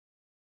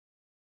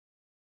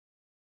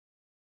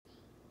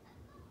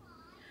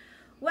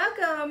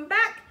Welcome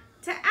back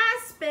to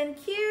Aspen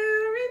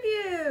Q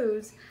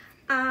Reviews.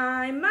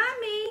 I'm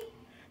Mommy,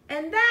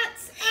 and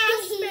that's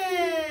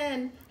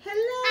Aspen.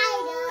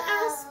 Hello,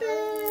 Aspen.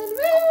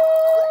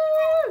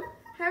 Woo!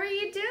 How are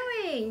you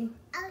doing?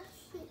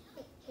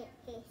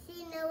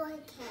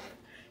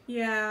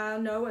 Yeah,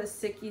 Noah's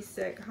sicky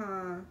sick,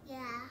 huh?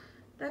 Yeah.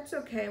 That's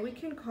okay. We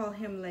can call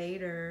him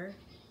later.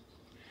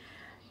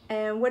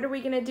 And what are we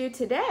going to do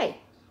today?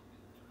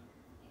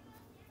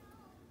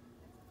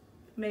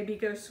 Maybe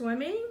go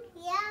swimming?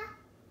 Yeah.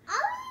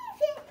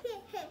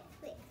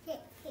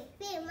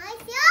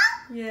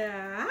 Myself?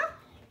 Yeah.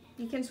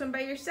 You can swim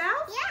by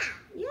yourself?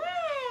 Yeah.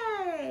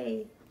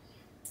 Yay!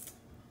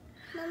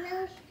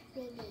 Mama,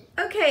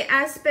 Okay,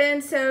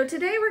 Aspen, so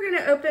today we're going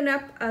to open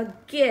up a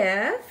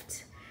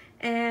gift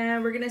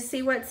and we're going to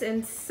see what's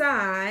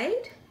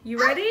inside. You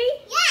ready?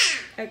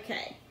 Yeah.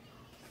 Okay.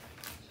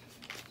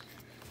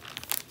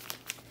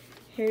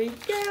 Here you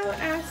go,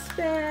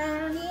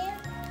 Aspen. Yeah.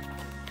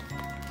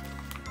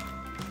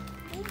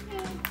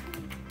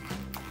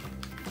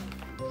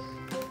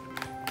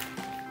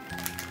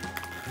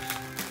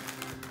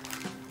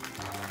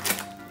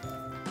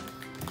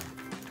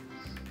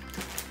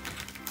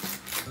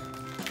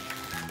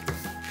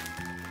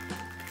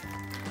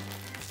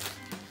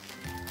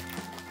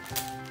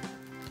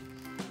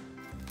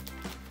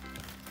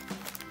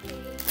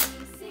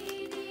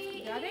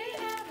 Got it?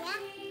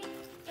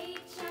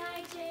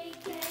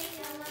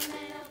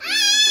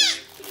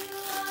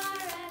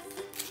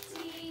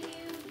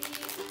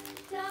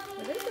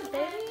 What is it,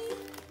 baby?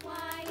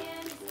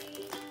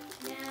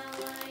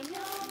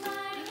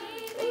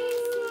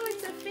 Ooh,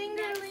 it's a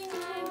fingerling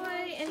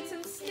toy and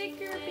some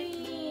sticker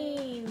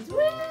beans. Woo!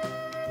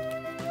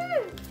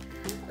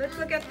 Let's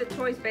look at the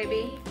toys,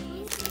 baby.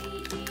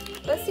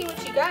 Let's see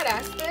what you got,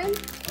 Aspen.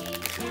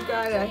 You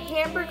got a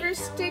hamburger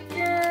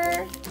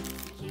sticker,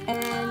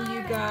 and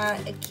you got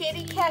a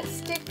kitty cat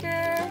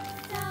sticker,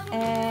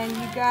 and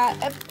you got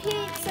a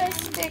pizza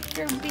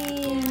sticker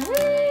bean. Woo!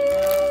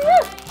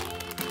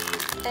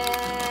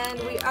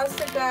 And we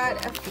also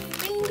got a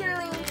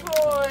fingerling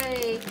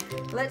toy.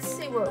 Let's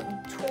see what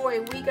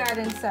toy we got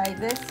inside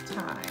this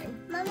time.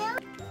 Mama.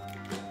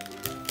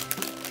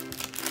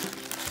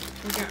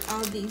 We got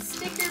all these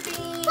sticker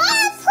beans.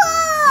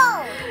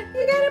 Purple!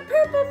 You got a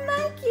purple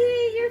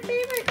monkey, your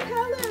favorite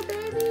color,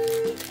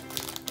 baby.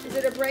 Is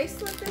it a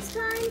bracelet this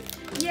time?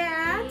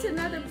 Yeah, it's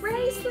another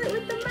bracelet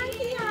with the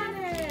monkey on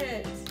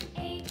it.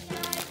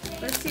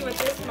 Let's see what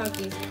this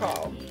monkey's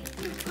called.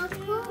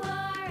 Purple?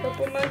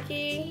 Purple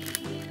monkey.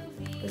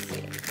 Let's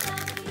see.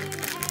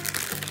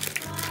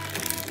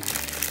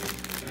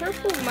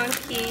 Purple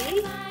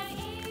monkey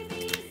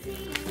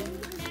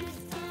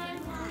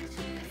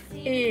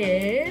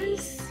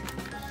is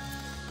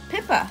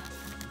Pippa.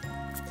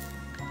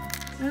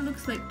 That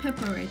looks like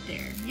Pippa right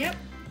there. Yep,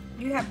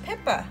 you have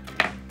Pippa.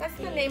 That's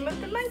the name of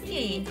the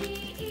monkey.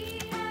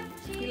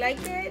 You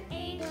like it?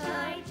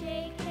 Yeah.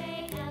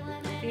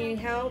 You need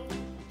help?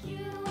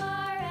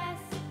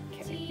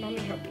 Okay, Mommy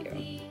help you.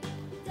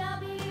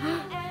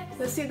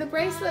 Let's see the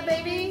bracelet,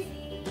 baby.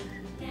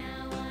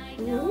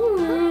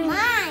 Ooh,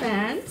 Mine.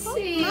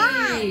 fancy.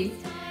 Mine.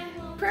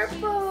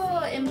 Purple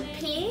and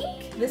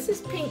pink. This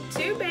is pink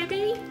too,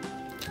 baby.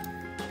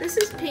 This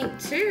is pink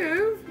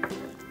too.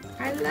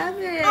 I love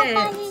it.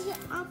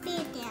 I'll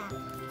be there.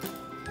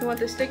 You want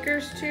the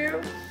stickers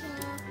too?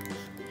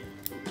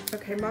 Yeah.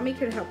 Okay, Mommy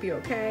can help you,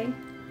 okay?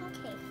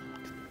 Okay.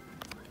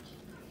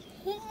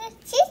 Here's a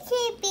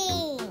chicky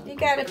bean. You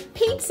got a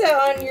pizza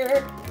on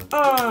your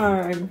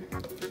arm.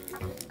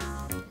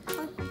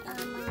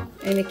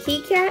 And a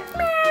key cat.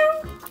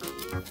 Meow.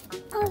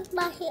 Oh,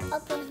 but he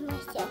opens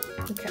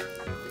myself. Okay.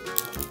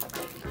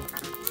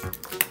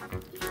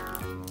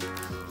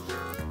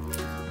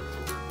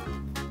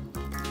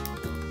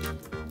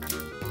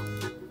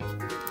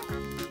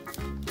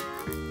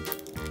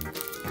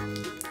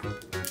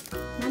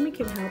 Mommy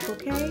can help,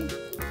 okay?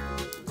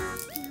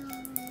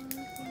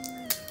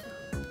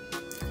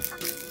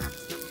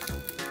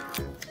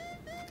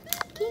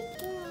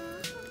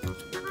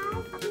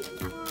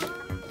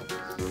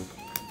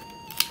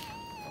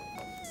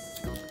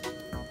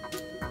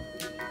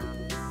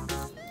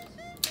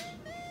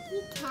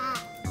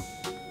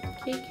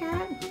 Key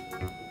cat?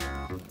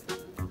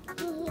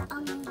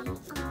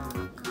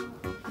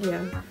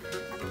 Yeah.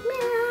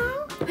 Meow.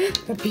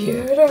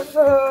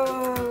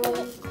 Beautiful.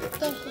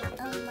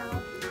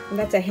 And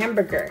that's a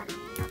hamburger.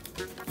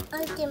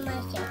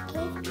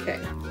 Okay.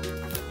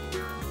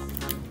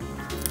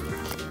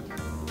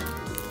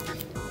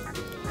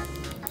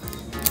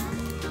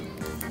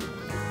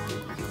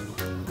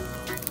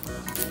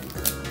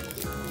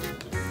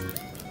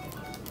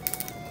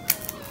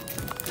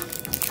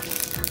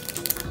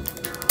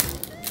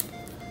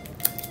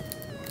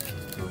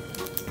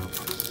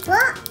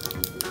 What?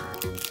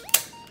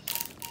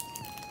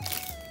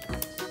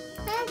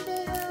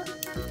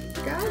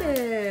 Got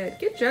it.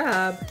 Good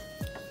job.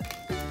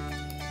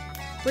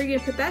 Where are you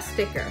gonna put that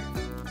sticker?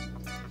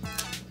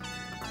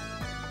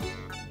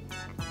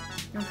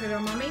 You wanna put it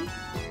on Mommy?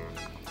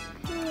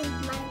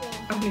 My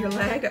On your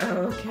leg?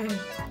 Oh, okay.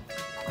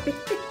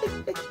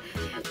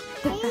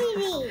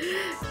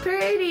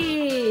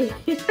 Pretty.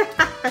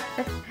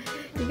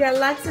 You got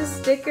lots of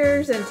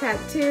stickers and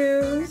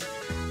tattoos.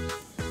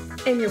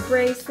 And your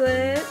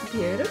bracelet.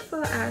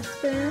 Beautiful,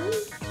 Aspen.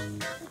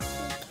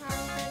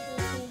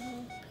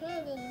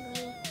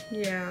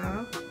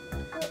 Yeah.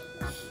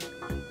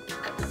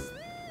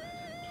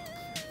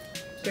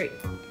 Great.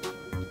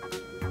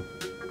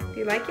 Do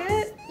you like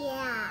it?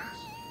 Yeah.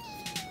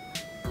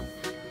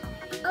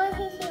 Oh,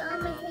 he's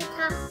almost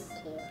talk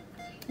to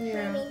you.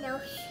 Yeah. Mommy, no.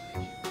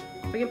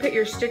 We can put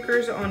your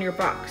stickers on your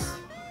box.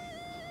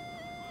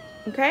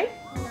 Okay?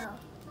 No.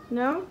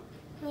 No?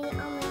 Mommy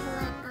almost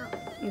went out.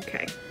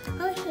 Okay.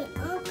 Oh, he's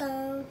all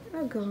gone.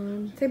 I'll go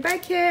on. Say bye,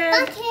 kids.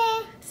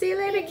 Okay. See you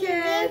later,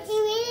 kids.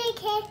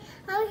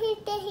 Oh, he's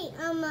dancing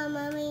on my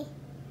mommy.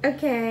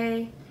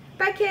 Okay.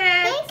 Bye,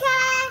 kids.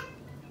 Bye.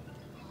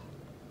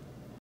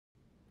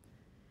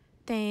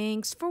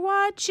 Thanks for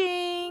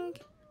watching.